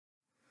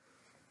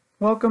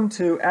Welcome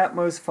to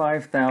ATMOS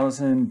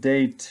 5000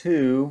 Day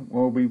 2,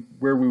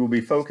 where we will be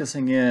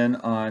focusing in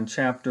on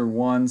Chapter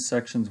 1,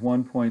 Sections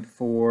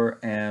 1.4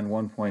 and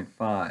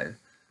 1.5.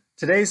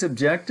 Today's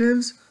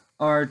objectives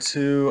are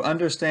to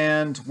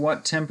understand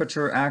what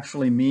temperature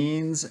actually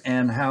means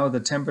and how the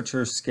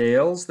temperature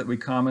scales that we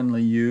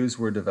commonly use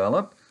were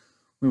developed.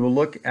 We will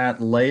look at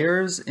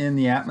layers in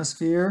the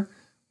atmosphere.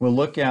 We'll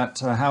look at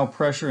how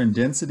pressure and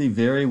density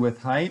vary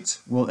with height.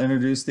 We'll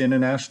introduce the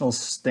International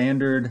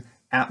Standard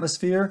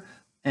Atmosphere,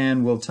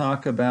 and we'll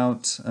talk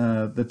about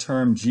the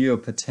term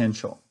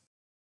geopotential.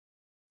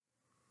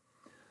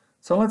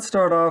 So let's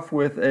start off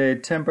with a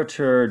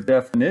temperature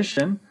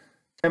definition.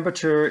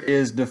 Temperature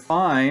is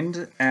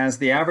defined as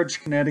the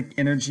average kinetic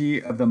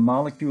energy of the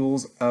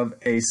molecules of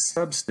a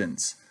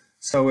substance.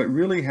 So it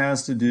really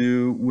has to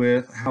do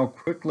with how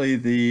quickly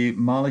the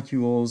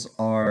molecules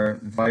are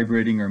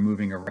vibrating or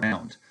moving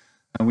around.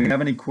 We have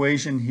an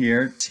equation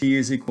here, T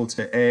is equal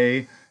to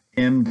A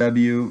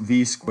mw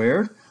v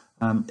squared.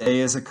 A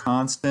is a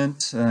constant,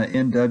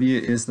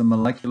 mw is the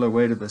molecular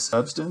weight of the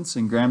substance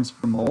in grams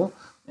per mole,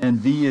 and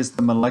v is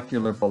the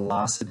molecular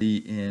velocity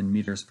in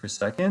meters per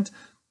second.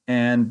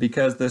 And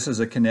because this is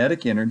a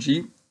kinetic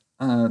energy,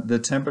 the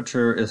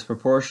temperature is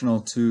proportional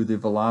to the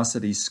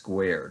velocity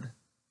squared.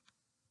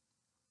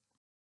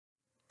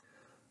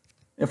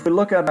 If we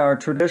look at our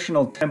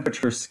traditional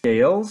temperature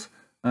scales,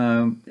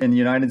 in the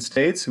United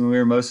States,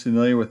 we're most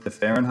familiar with the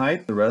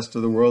Fahrenheit. The rest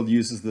of the world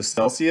uses the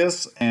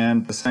Celsius,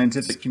 and the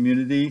scientific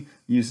community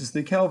uses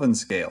the Kelvin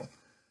scale.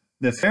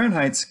 The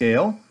Fahrenheit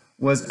scale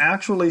was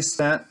actually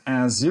set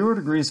as 0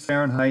 degrees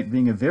Fahrenheit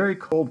being a very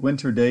cold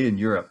winter day in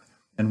Europe,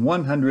 and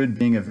 100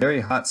 being a very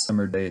hot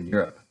summer day in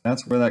Europe.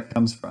 That's where that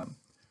comes from.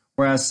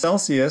 Whereas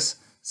Celsius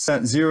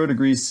set 0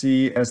 degrees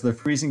C as the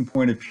freezing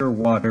point of pure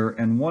water,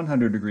 and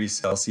 100 degrees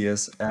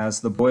Celsius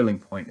as the boiling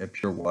point of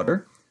pure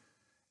water.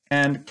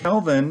 And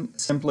Kelvin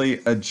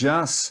simply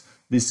adjusts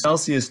the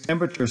Celsius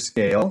temperature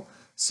scale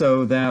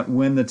so that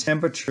when the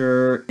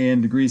temperature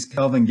in degrees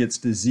Kelvin gets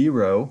to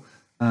 0,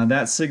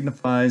 that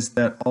signifies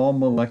that all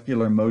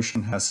molecular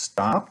motion has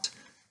stopped,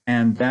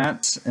 and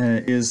that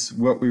is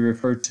what we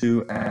refer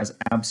to as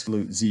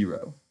absolute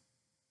zero.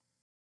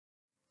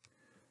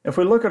 If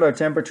we look at our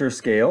temperature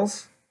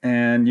scales,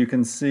 and you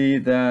can see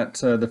that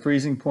the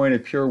freezing point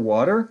of pure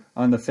water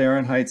on the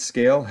Fahrenheit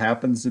scale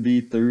happens to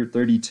be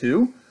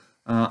 32.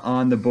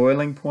 On the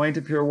boiling point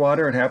of pure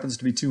water, it happens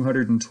to be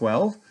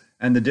 212,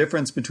 and the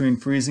difference between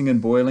freezing and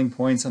boiling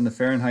points on the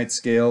Fahrenheit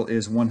scale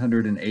is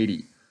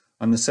 180.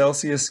 On the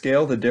Celsius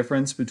scale, the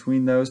difference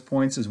between those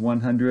points is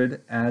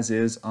 100, as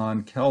is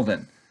on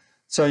Kelvin.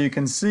 So you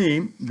can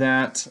see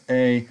that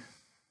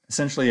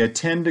essentially a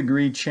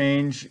 10-degree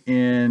change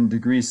in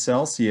degrees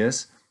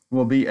Celsius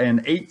will be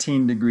an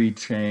 18-degree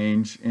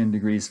change in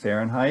degrees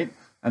Fahrenheit.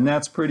 And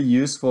that's pretty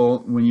useful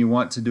when you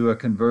want to do a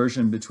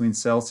conversion between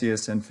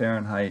Celsius and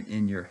Fahrenheit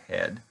in your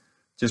head.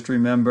 Just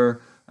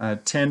remember, a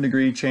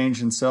 10-degree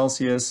change in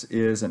Celsius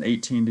is an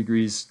 18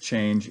 degrees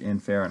change in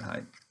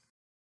Fahrenheit.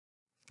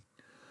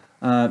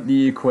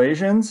 The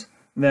equations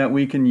that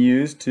we can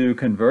use to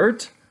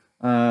convert,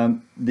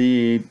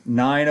 the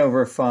 9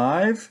 over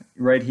 5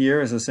 right here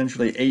is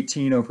essentially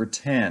 18 over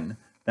 10.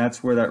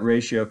 That's where that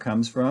ratio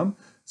comes from.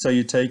 So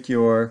you take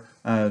your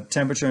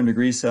temperature in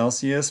degrees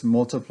Celsius,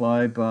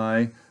 multiply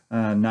by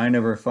 9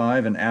 over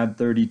 5 and add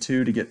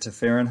 32 to get to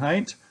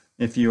Fahrenheit.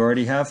 If you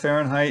already have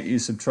Fahrenheit, you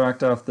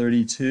subtract off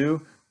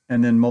 32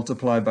 and then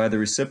multiply by the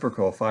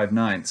reciprocal,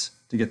 5/9,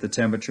 to get the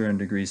temperature in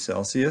degrees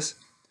Celsius.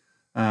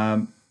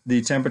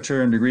 The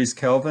temperature in degrees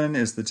Kelvin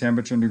is the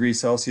temperature in degrees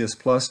Celsius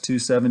plus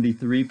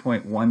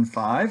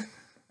 273.15,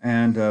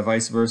 and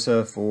vice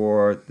versa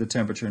for the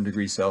temperature in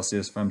degrees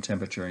Celsius from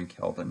temperature in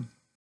Kelvin.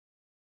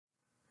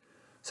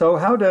 So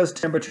how does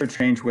temperature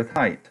change with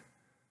height?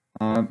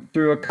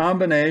 Through a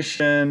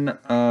combination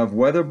of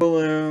weather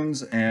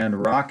balloons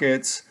and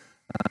rockets,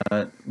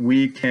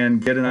 we can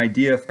get an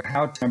idea for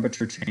how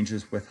temperature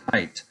changes with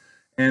height.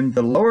 In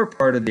the lower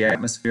part of the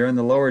atmosphere, in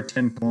the lower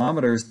 10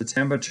 kilometers, the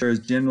temperature is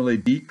generally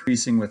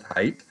decreasing with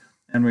height,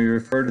 and we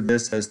refer to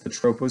this as the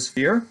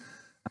troposphere.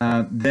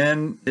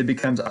 Then it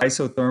becomes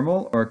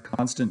isothermal, or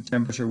constant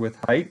temperature with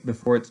height,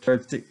 before it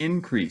starts to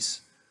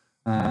increase.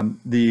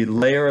 The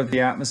layer of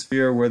the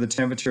atmosphere where the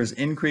temperature is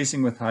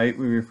increasing with height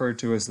we refer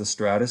to as the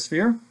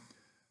stratosphere.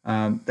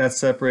 That's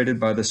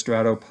separated by the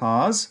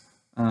stratopause.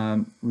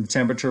 The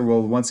temperature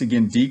will once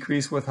again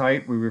decrease with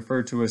height we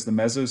refer to as the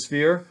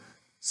mesosphere,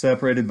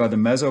 separated by the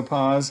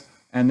mesopause.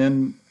 And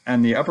then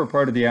in the upper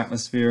part of the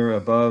atmosphere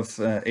above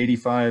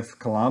 85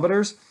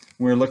 kilometers,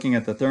 we're looking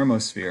at the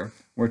thermosphere,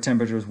 where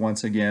temperatures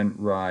once again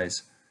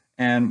rise.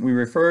 And we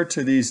refer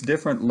to these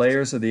different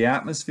layers of the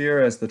atmosphere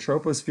as the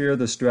troposphere,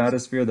 the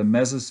stratosphere, the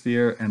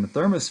mesosphere, and the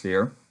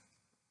thermosphere.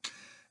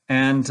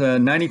 And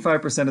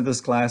 95% of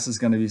this class is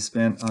going to be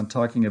spent on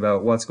talking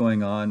about what's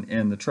going on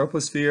in the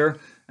troposphere,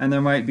 and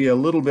there might be a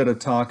little bit of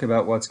talk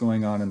about what's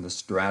going on in the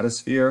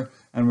stratosphere,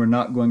 and we're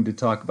not going to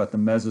talk about the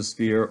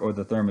mesosphere or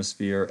the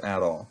thermosphere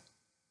at all.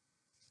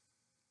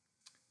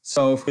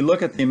 So if we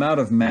look at the amount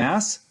of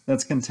mass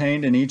that's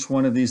contained in each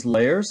one of these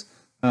layers,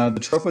 the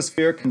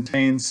troposphere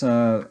contains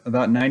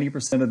about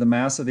 90% of the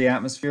mass of the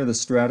atmosphere, the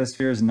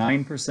stratosphere is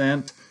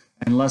 9%,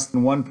 and less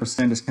than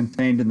 1% is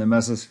contained in the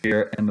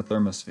mesosphere and the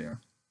thermosphere.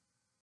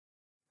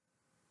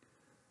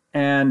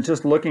 And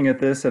just looking at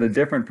this at a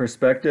different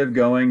perspective,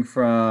 going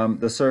from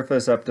the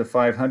surface up to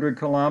 500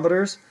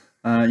 kilometers,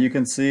 you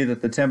can see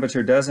that the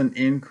temperature doesn't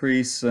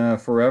increase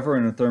forever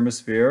in a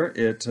thermosphere.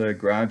 It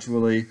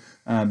gradually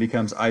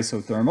becomes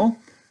isothermal.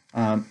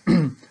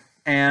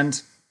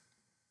 And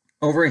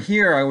over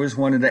here, I always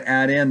wanted to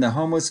add in the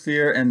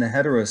homosphere and the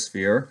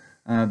heterosphere.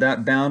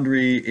 That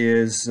boundary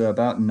is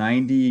about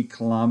 90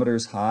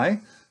 kilometers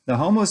high. The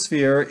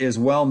homosphere is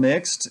well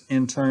mixed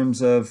in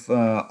terms of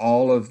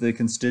all of the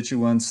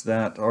constituents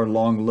that are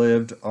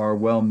long-lived are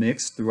well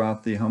mixed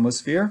throughout the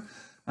homosphere.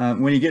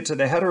 When you get to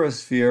the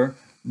heterosphere,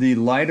 the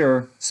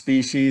lighter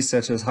species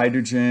such as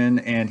hydrogen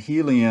and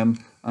helium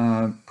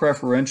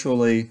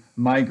preferentially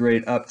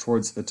migrate up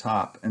towards the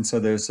top, and so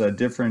there's a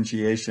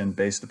differentiation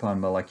based upon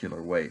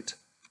molecular weight.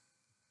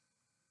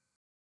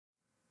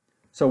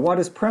 So what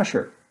is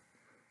pressure?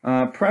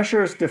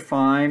 Pressure is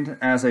defined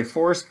as a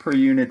force per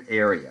unit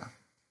area.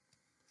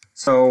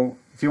 So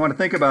if you want to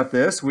think about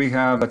this, we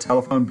have a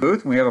telephone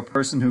booth, and we have a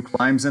person who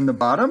climbs in the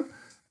bottom,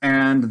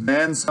 and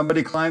then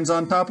somebody climbs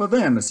on top of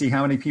them to see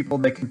how many people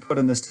they can put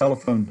in this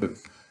telephone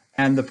booth.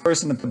 And the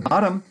person at the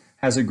bottom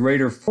has a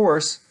greater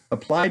force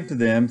applied to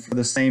them for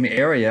the same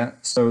area,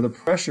 so the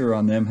pressure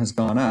on them has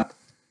gone up.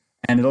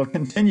 And it'll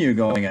continue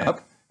going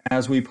up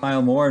as we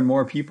pile more and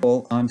more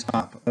people on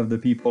top of the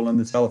people in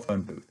the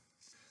telephone booth.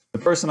 The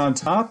person on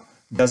top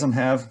doesn't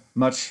have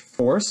much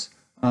force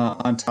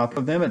on top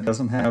of them. It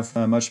doesn't have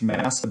much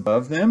mass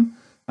above them,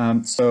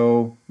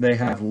 so they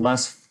have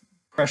less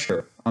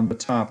pressure on the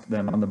top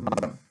than on the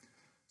bottom.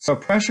 So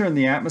pressure in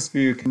the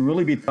atmosphere can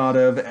really be thought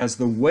of as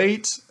the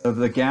weight of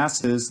the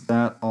gases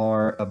that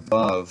are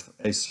above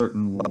a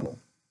certain level.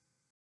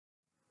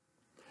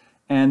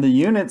 And the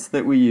units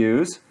that we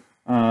use,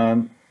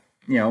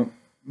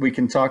 we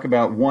can talk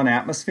about 1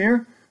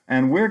 atmosphere,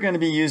 and we're going to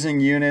be using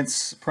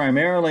units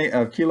primarily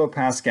of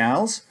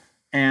kilopascals,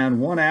 and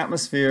 1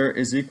 atmosphere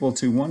is equal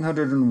to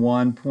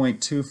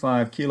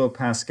 101.25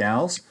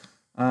 kilopascals.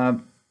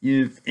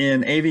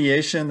 In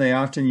aviation, they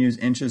often use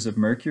inches of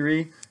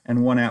mercury,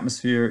 and 1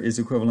 atmosphere is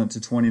equivalent to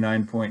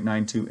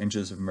 29.92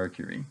 inches of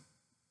mercury.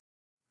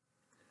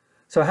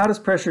 So how does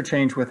pressure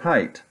change with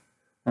height?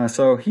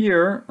 So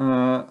here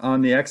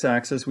on the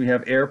x-axis we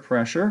have air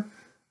pressure.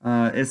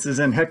 This is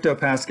in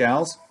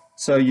hectopascals,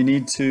 so you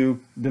need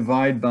to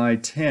divide by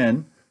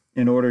 10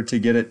 in order to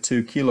get it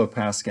to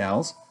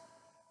kilopascals.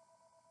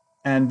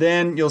 And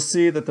then you'll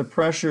see that the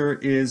pressure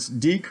is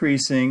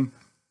decreasing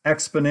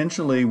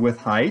exponentially with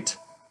height.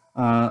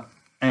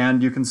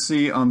 And you can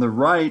see on the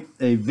right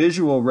a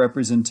visual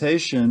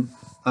representation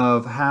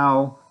of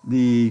how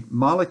the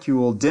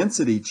molecule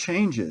density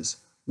changes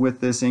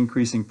with this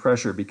increasing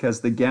pressure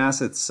because the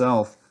gas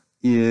itself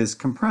is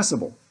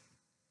compressible.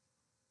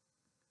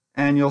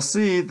 And you'll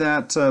see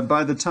that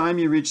by the time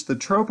you reach the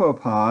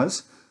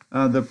tropopause,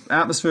 the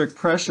atmospheric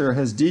pressure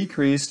has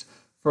decreased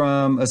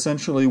from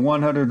essentially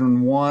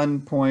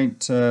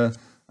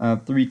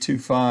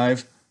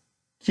 101.325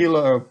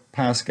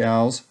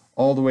 kilopascals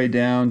all the way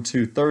down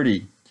to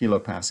 30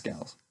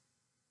 kilopascals.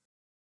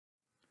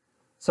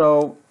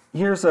 So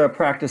here's a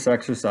practice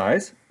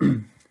exercise.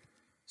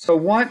 So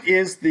what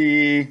is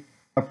the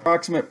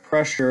approximate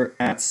pressure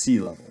at sea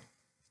level?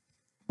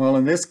 Well,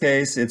 in this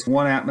case, it's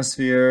 1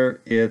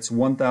 atmosphere, it's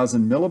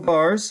 1,000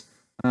 millibars.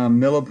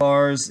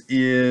 Millibars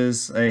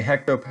is a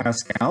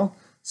hectopascal,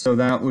 so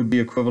that would be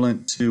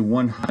equivalent to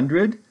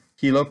 100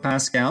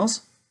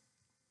 kilopascals.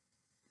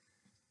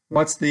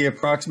 What's the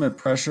approximate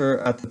pressure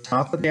at the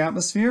top of the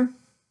atmosphere?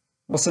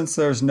 Well, since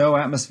there's no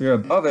atmosphere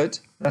above it,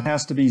 that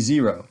has to be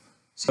 0.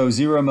 So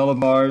 0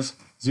 millibars,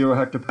 0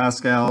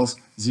 hectopascals,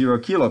 0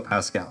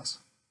 kilopascals.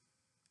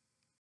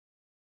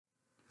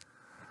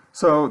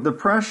 So the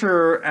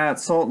pressure at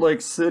Salt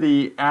Lake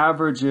City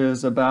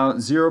averages about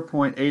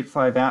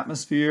 0.85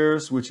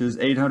 atmospheres, which is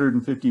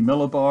 850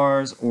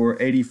 millibars or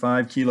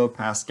 85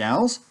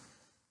 kilopascals.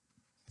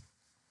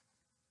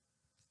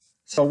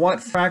 So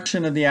what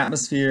fraction of the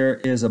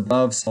atmosphere is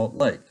above Salt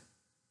Lake?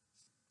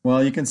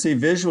 Well, you can see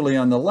visually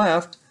on the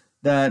left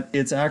that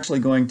it's actually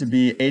going to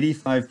be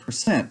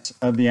 85%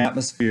 of the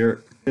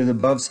atmosphere is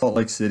above Salt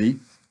Lake City.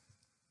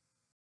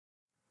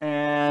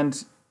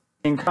 And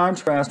in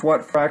contrast,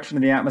 what fraction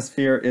of the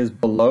atmosphere is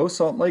below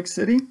Salt Lake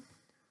City?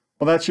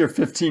 Well, that's your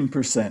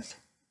 15%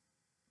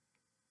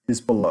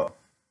 is below.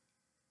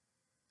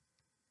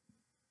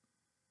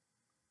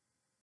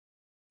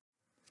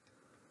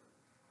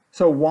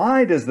 So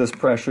why does this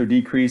pressure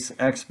decrease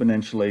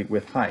exponentially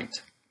with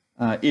height?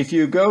 If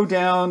you go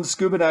down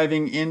scuba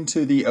diving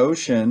into the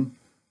ocean,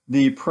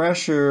 the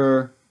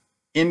pressure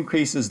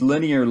increases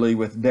linearly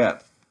with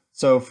depth.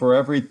 So for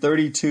every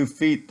 32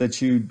 feet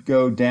that you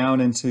go down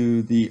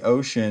into the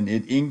ocean,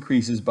 it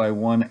increases by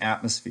 1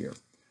 atmosphere.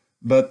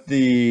 But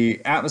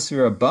the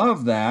atmosphere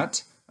above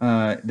that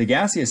the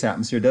gaseous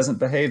atmosphere doesn't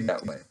behave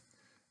that way.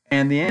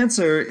 And the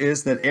answer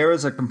is that air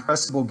is a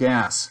compressible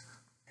gas,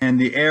 and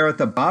the air at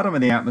the bottom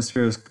of the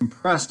atmosphere is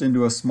compressed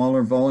into a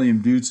smaller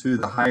volume due to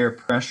the higher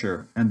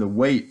pressure and the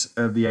weight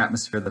of the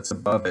atmosphere that's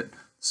above it,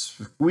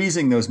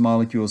 squeezing those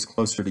molecules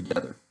closer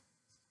together.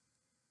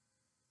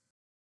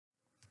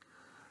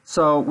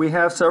 So we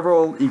have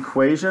several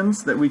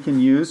equations that we can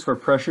use for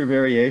pressure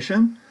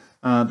variation.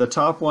 The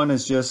top one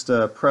is just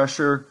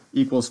pressure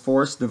equals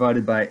force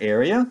divided by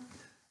area.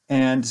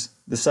 And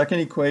the second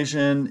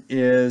equation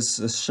is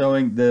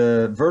showing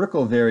the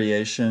vertical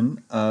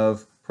variation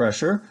of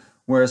pressure,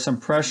 where some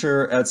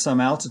pressure at some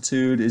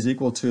altitude is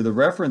equal to the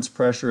reference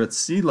pressure at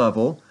sea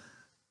level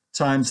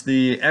times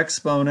the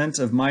exponent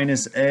of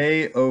minus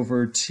a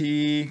over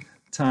t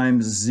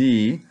times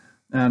z.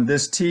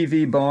 This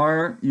TV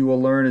bar, you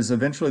will learn, is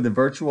eventually the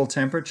virtual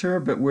temperature,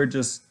 but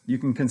you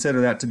can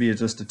consider that to be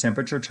just a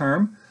temperature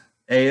term.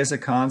 A is a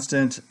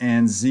constant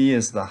and z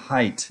is the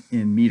height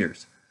in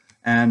meters.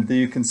 And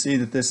you can see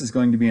that this is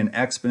going to be an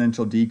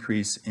exponential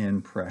decrease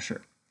in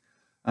pressure.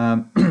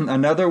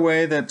 Another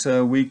way that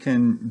we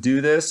can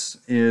do this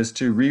is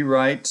to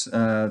rewrite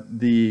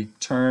the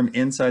term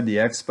inside the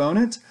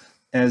exponent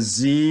as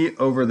z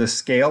over the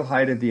scale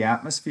height of the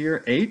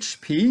atmosphere,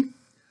 hp.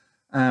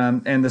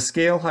 And the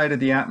scale height of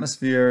the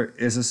atmosphere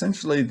is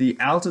essentially the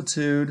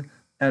altitude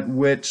at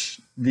which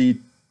the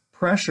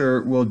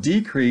pressure will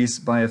decrease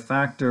by a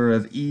factor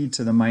of e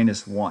to the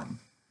minus 1.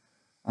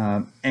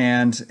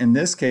 And in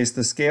this case,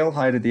 the scale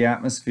height of the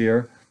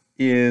atmosphere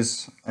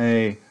is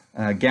a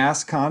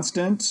gas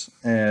constant,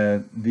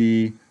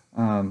 the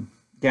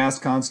gas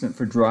constant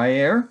for dry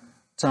air,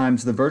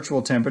 times the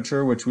virtual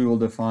temperature, which we will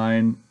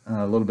define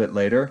a little bit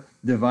later,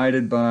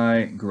 divided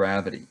by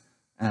gravity.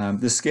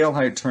 The scale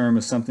height term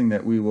is something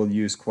that we will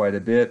use quite a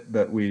bit,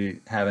 but we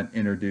haven't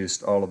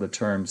introduced all of the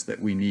terms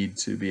that we need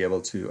to be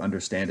able to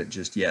understand it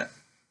just yet.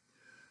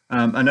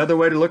 Another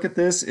way to look at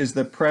this is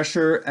that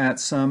pressure at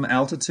some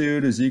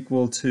altitude is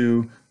equal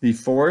to the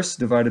force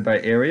divided by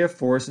area.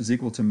 Force is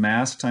equal to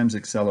mass times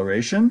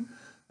acceleration.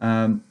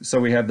 So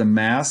we have the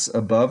mass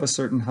above a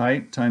certain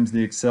height times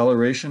the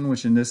acceleration,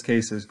 which in this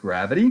case is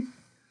gravity.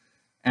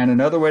 And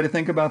another way to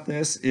think about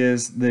this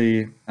is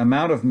the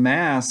amount of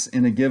mass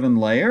in a given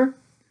layer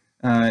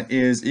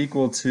is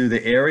equal to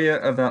the area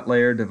of that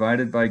layer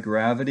divided by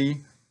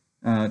gravity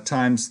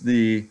times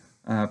the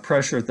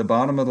pressure at the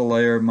bottom of the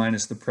layer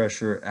minus the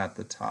pressure at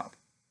the top.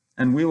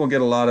 And we will get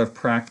a lot of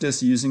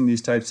practice using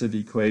these types of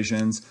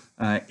equations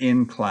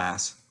in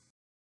class.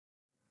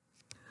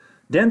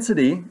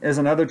 Density is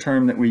another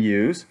term that we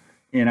use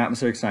in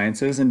atmospheric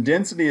sciences, and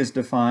density is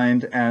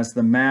defined as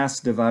the mass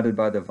divided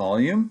by the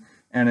volume,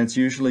 and it's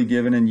usually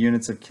given in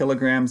units of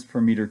kilograms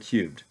per meter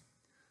cubed.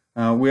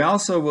 We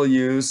also will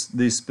use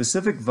the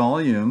specific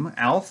volume,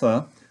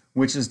 alpha,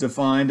 which is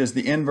defined as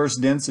the inverse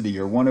density,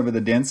 or 1 over the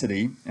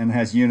density, and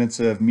has units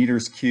of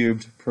meters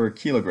cubed per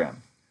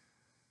kilogram.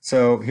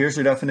 So here's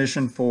your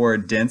definition for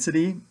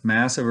density,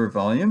 mass over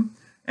volume.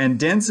 And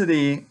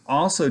density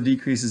also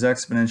decreases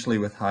exponentially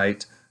with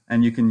height,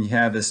 and you can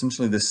have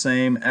essentially the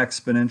same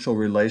exponential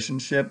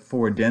relationship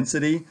for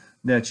density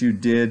that you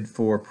did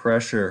for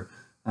pressure,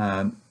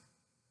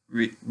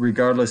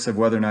 regardless of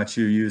whether or not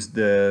you use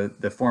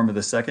the form of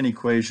the second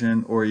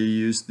equation or you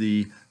use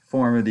the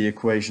form of the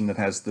equation that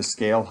has the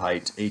scale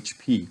height,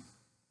 hp,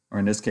 or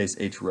in this case,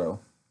 h rho.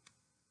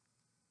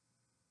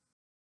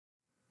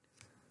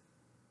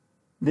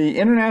 The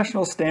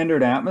International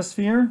Standard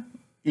Atmosphere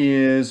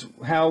is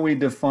how we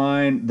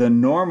define the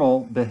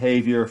normal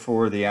behavior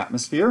for the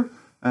atmosphere.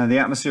 The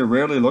atmosphere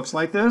rarely looks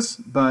like this,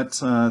 but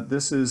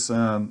this is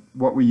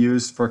what we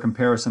use for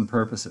comparison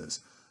purposes.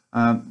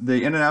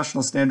 The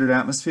International Standard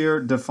Atmosphere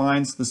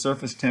defines the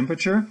surface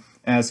temperature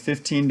as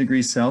 15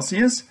 degrees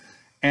Celsius,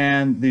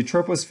 and the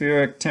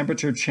tropospheric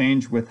temperature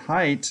change with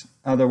height,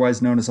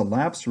 otherwise known as a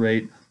lapse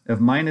rate, of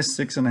minus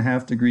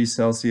 6.5 degrees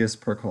Celsius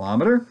per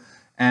kilometer.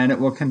 And it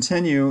will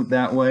continue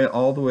that way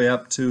all the way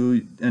up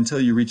to until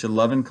you reach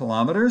 11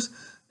 kilometers.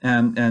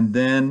 And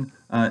then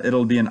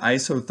it'll be an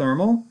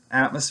isothermal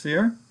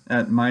atmosphere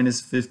at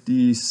minus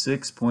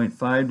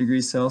 56.5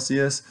 degrees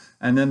Celsius.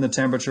 And then the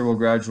temperature will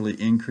gradually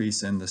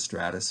increase in the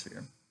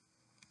stratosphere.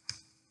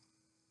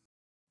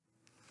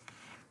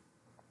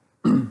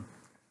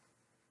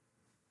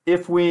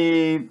 If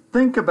we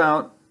think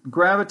about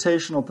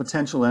gravitational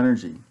potential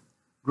energy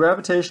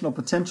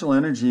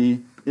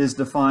is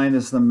defined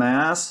as the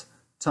mass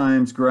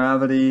times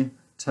gravity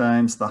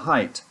times the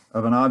height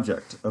of an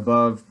object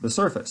above the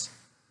surface.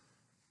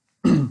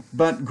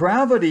 But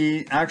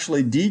gravity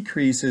actually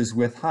decreases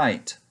with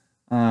height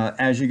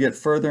as you get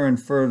further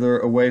and further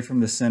away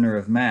from the center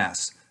of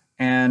mass.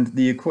 And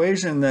the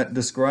equation that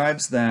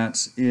describes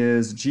that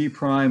is G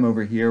prime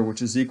over here,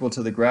 which is equal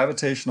to the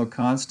gravitational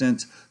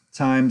constant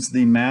times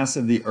the mass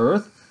of the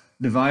Earth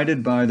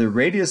divided by the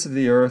radius of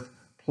the Earth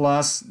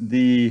plus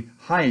the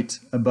height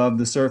above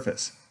the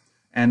surface.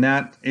 And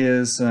that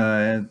is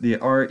the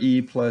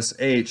RE plus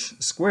H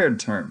squared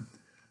term.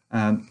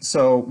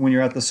 So when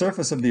you're at the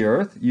surface of the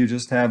Earth, you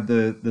just have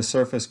the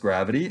surface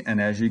gravity,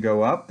 and as you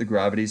go up, the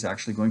gravity is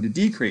actually going to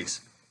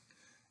decrease.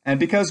 And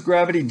because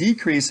gravity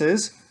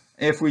decreases,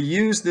 if we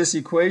use this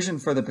equation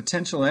for the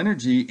potential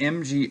energy,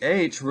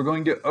 mgh, we're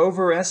going to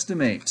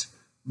overestimate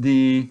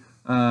the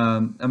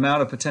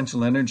amount of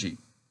potential energy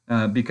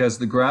because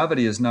the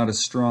gravity is not as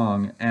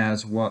strong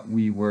as what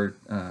we were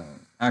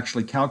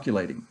actually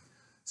calculating.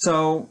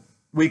 So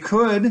we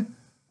could,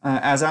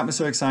 as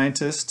atmospheric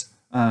scientists,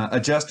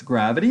 adjust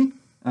gravity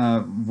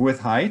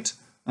with height,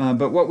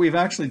 but what we've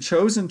actually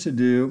chosen to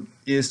do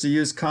is to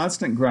use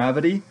constant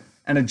gravity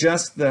and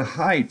adjust the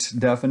height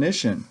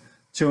definition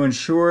to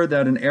ensure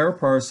that an air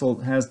parcel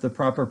has the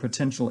proper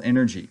potential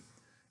energy.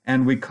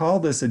 And we call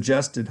this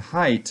adjusted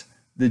height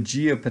the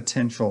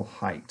geopotential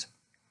height.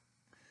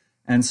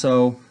 And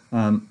so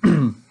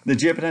the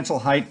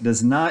geopotential height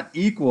does not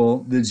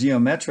equal the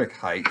geometric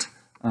height.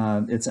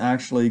 It's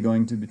actually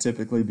going to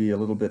typically be a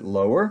little bit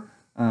lower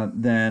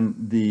than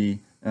the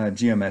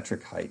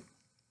geometric height.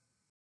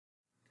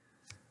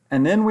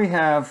 And then we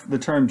have the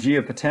term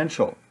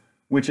geopotential,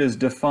 which is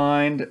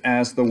defined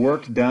as the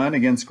work done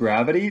against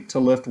gravity to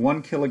lift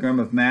 1 kilogram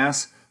of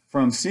mass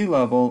from sea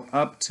level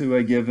up to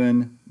a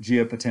given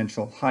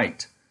geopotential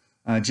height.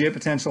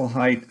 Geopotential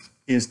height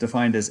is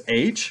defined as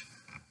h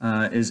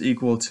is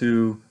equal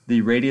to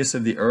the radius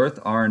of the Earth,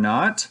 r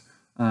naught,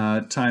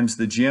 times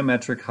the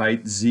geometric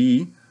height,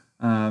 z,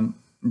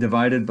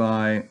 divided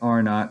by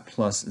r naught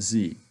plus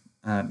z.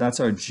 That's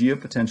our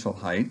geopotential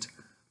height.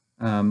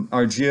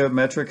 Our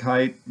geometric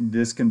height,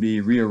 this can be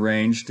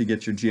rearranged to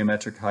get your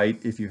geometric height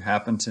if you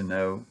happen to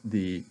know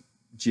the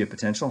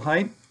geopotential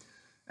height.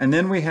 And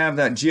then we have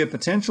that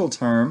geopotential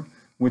term,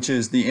 which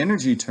is the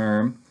energy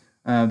term.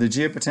 The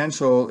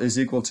geopotential is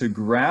equal to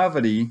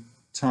gravity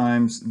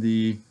times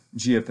the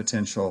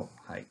geopotential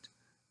height.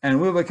 And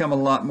we'll become a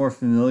lot more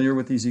familiar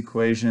with these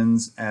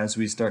equations as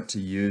we start to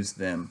use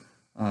them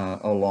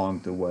along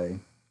the way.